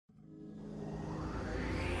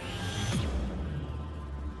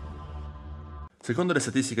Secondo le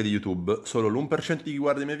statistiche di YouTube, solo l'1% di chi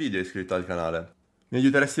guarda i miei video è iscritto al canale. Mi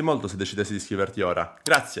aiuteresti molto se decidessi di iscriverti ora.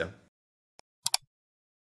 Grazie!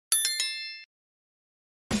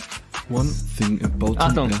 One thing about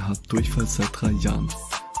him, hat Durchfall seit 3 Jahren.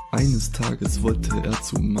 Eines Tages wollte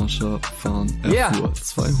zu Mascha fahren. Fuhr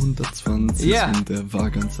 220 und war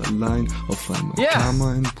ganz allein. Auf einmal kam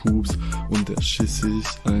ein Pups und schiss sich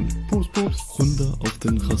ein Pups runter auf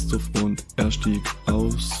den Rasthof und stieg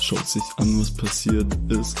aus. Schaut sich an, was passiert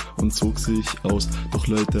ist und zog sich aus. Doch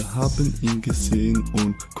Leute haben ihn gesehen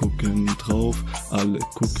und gucken drauf. Alle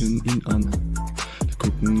gucken ihn an.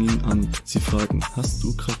 Gucken ihn an, sie fragen, hast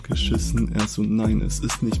du grad geschissen? So, nein, es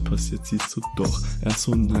ist nicht passiert. Sie so, doch.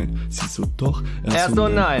 So, nein. Sie so, doch. So,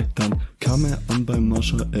 nein. Dann kam an bei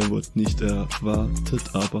Mascha, wurde nicht erwartet,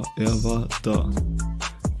 aber er war da.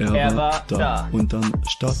 Er war da. Und dann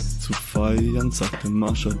statt zu feiern, sagte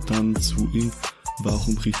Mascha dann zu ihm,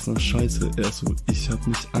 warum riecht's nach Scheiße? So, ich hab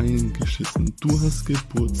mich eingeschissen. Du hast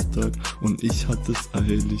Geburtstag und ich hatte es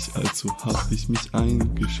eilig, also hab ich mich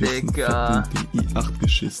eingeschissen. Hab den I8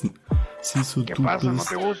 geschissen. Siehst du, du passa? bist... Não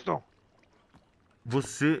te gusto.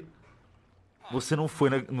 Você não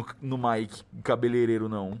foi no Mike, cabeleireiro,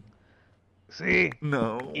 não? Sí.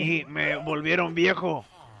 Não. Y me volvieron viejo.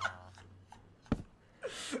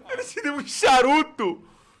 Ele te deu charuto!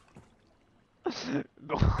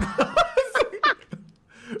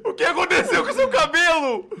 O que aconteceu com seu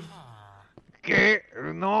cabelo? Que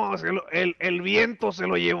no, el viento se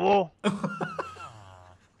lo llevó.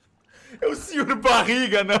 É o senhor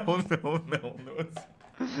Barriga, não.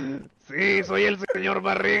 Sí, soy el señor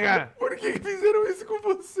Barriga. Por que fizeram isso com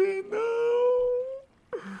você? Não.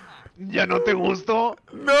 ¿Ya no te gustó?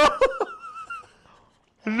 Não.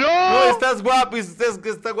 No. No, estás guapo,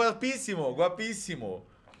 está guapísimo.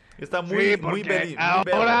 Está muy, sí, muy bello.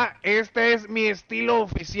 Ahora este es mi estilo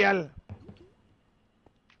oficial.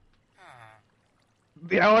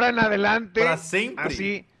 De ahora en adelante. Para siempre.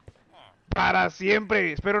 Así. Para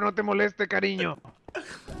siempre. Espero no te moleste, cariño.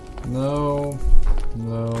 No.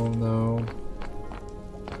 No.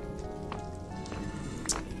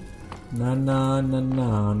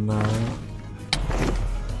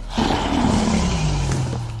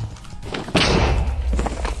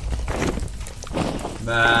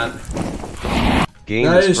 Man.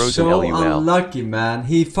 That is so unlucky, man.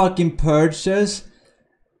 He fucking purges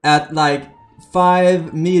at like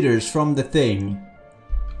 5 meters from the thing.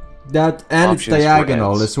 That and it's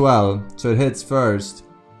diagonal as well, so it hits first.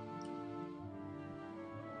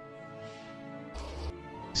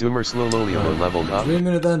 Zoomer slowly leveled up.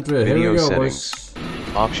 3-minute entry. Here Video we go, settings. boys.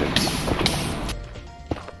 Options.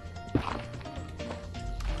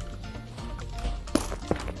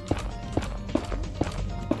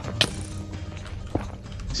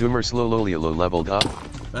 Zoomer slowly leveled up.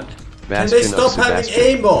 Can they stop having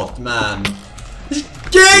aimbot, man? This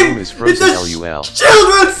game is frozen LUL.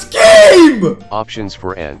 Children's game! Options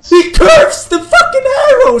for ends. He curves the fucking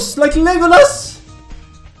arrows like Legolas!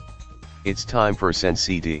 It's time for Send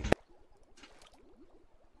CD.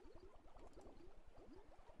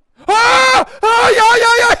 Ja!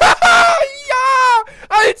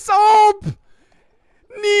 Als ob!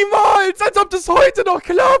 Niemals! Als ob das heute noch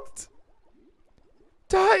klappt!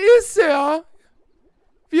 Da ist er!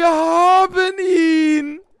 Wir haben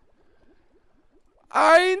ihn!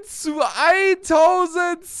 1 zu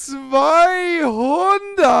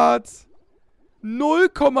 1200!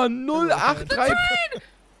 0,083.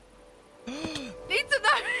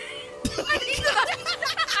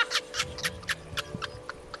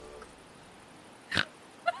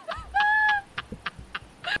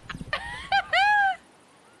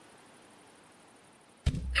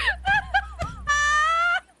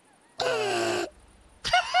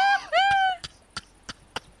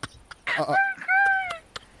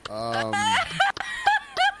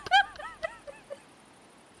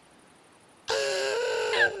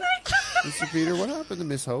 Mr. Peter, what happened to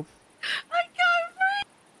Miss Hope? I can't breathe.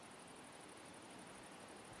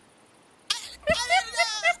 I don't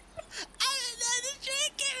know the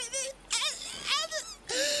trick.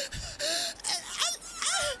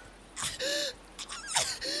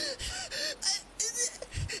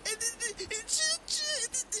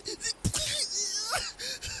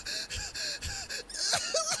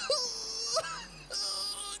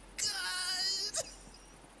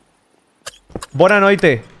 Buena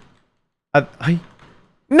noite. ¡Ay!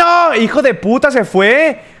 ¡No! ¡Hijo de puta! ¡Se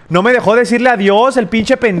fue! No me dejó decirle adiós, el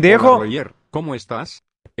pinche pendejo. Hola, Roger, ¿cómo estás?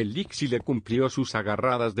 ¿El Lixi le cumplió sus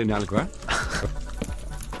agarradas de nalga?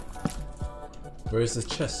 Where is the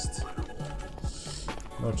chest?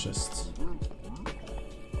 No chest.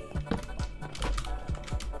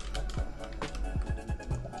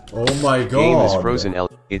 Oh my god. Game is frozen.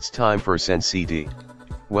 It's time for Send CD.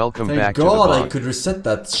 Welcome Thank back god to the I bot. could reset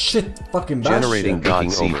that shit fucking bash Generating shit.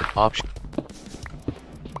 God seed option.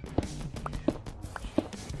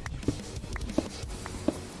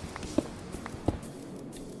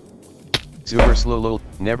 Super slow,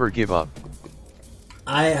 never give up.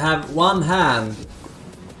 I have one hand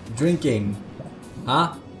drinking.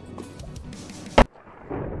 Huh?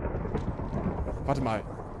 Warte mal.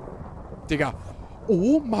 Digga.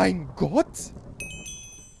 Oh mein Gott.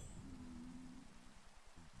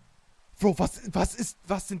 Bro,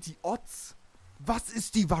 was sind die Odds? Was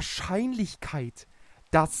ist die Wahrscheinlichkeit,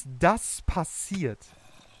 dass das passiert?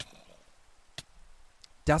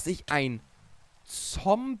 Dass ich ein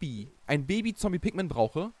Baby-Zombie-Pigment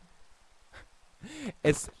brauche?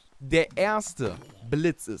 Es der erste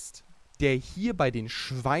Blitz ist, der hier bei den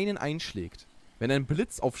Schweinen einschlägt. Wenn ein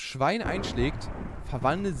Blitz auf Schweine einschlägt,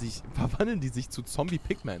 verwandeln die sich zu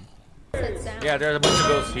Zombie-Pigmen. Yeah, there's a bunch of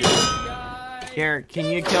ghosts here. Here, can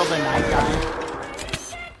you kill the night guy?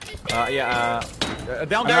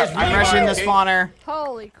 Down there is I'm rushing the spawner.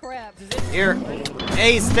 Holy crap. Here.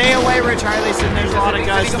 Hey, stay away, Rich Harleyson. There's a lot of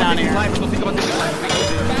ghosts down here.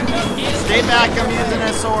 Stay back, I'm using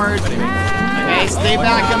a sword. Okay, stay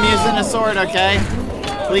back, I'm using a sword, okay?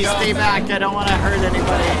 Please stay back, I don't want to hurt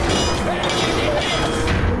anybody.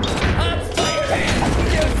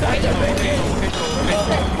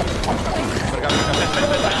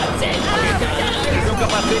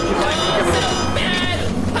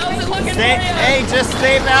 Hey, just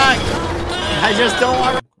stay back. I just don't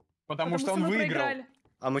want. Потому что он выиграл.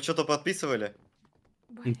 А мы что-то подписывали?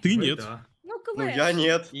 Ты нет. Ну я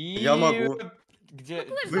нет. Я могу.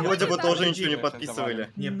 Вы вроде бы тоже ничего не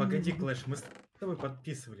подписывали. Не, погоди, Клэш, мы с тобой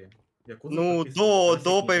подписывали. Ну,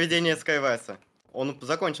 до поведения Скайвеса. Он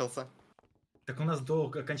закончился. Так у нас до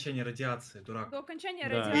окончания радиации, дурак. До окончания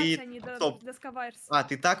радиации, а не до Скайвеса. А,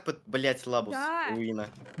 ты так, блять, Лабус, да. Уина.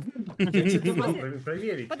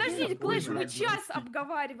 Подождите, Клэш, мы час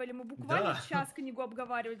обговаривали, мы буквально час книгу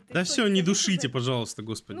обговаривали. Да все, не душите, пожалуйста,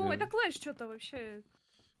 господи. Ну, это Клэш что-то вообще...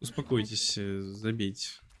 Успокойтесь,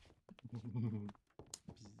 забейте.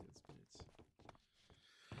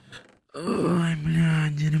 Ой, бля,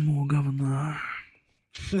 дерьмо, говна.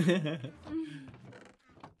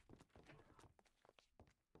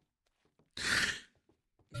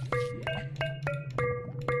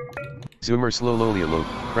 Zoomer slowly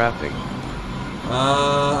crafting.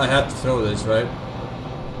 I have to throw this, right?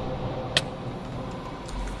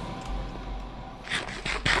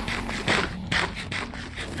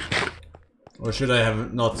 Or should I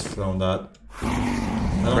have not thrown that?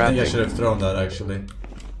 I don't think I should have thrown that actually.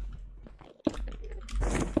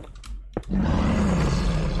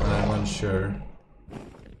 I'm unsure.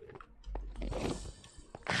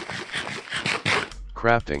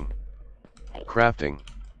 Crafting. Crafting.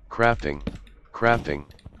 Crafting. Crafting.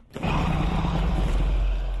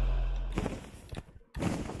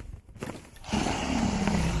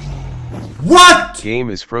 What? Game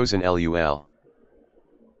is frozen LUL.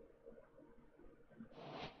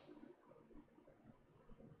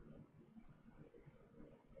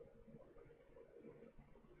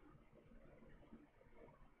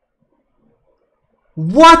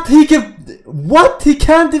 What? What? He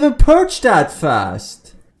can't even perch that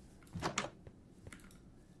fast.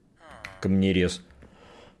 Камнерез.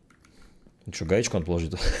 Что, гаечку он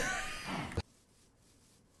положит?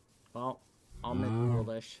 Well, I'll make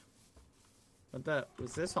foolish. What the?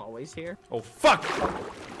 Was this always here? Oh fuck!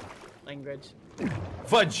 Language.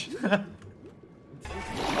 Fudge!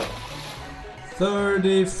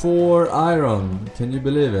 34 iron. Can you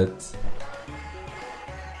believe it?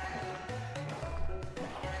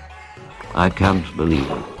 I can't believe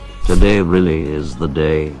it. Today really is the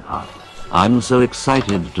day. I'm so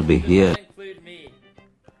excited to be here.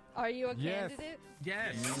 Are you a candidate?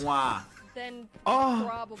 Yes. Mwah. Then Oh.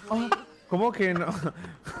 probably. ¿Cómo que no?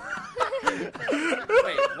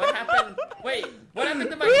 Wait, what happened? Wait, what happened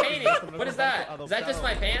to my painting? What is that? Is that just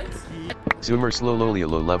my pants? Zoomer slowly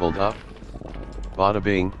leveled up. Bada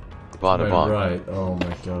bing. Bada bong. Right. Oh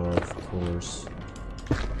my god, of course.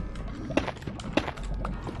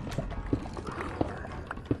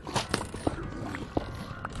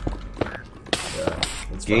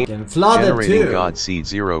 Game flooded generating too. God seed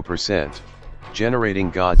 0%.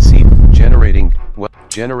 Generating God seed.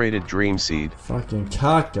 Generated dream seed. Fucking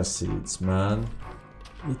caca seeds, man.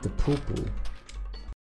 Eat the poo-poo.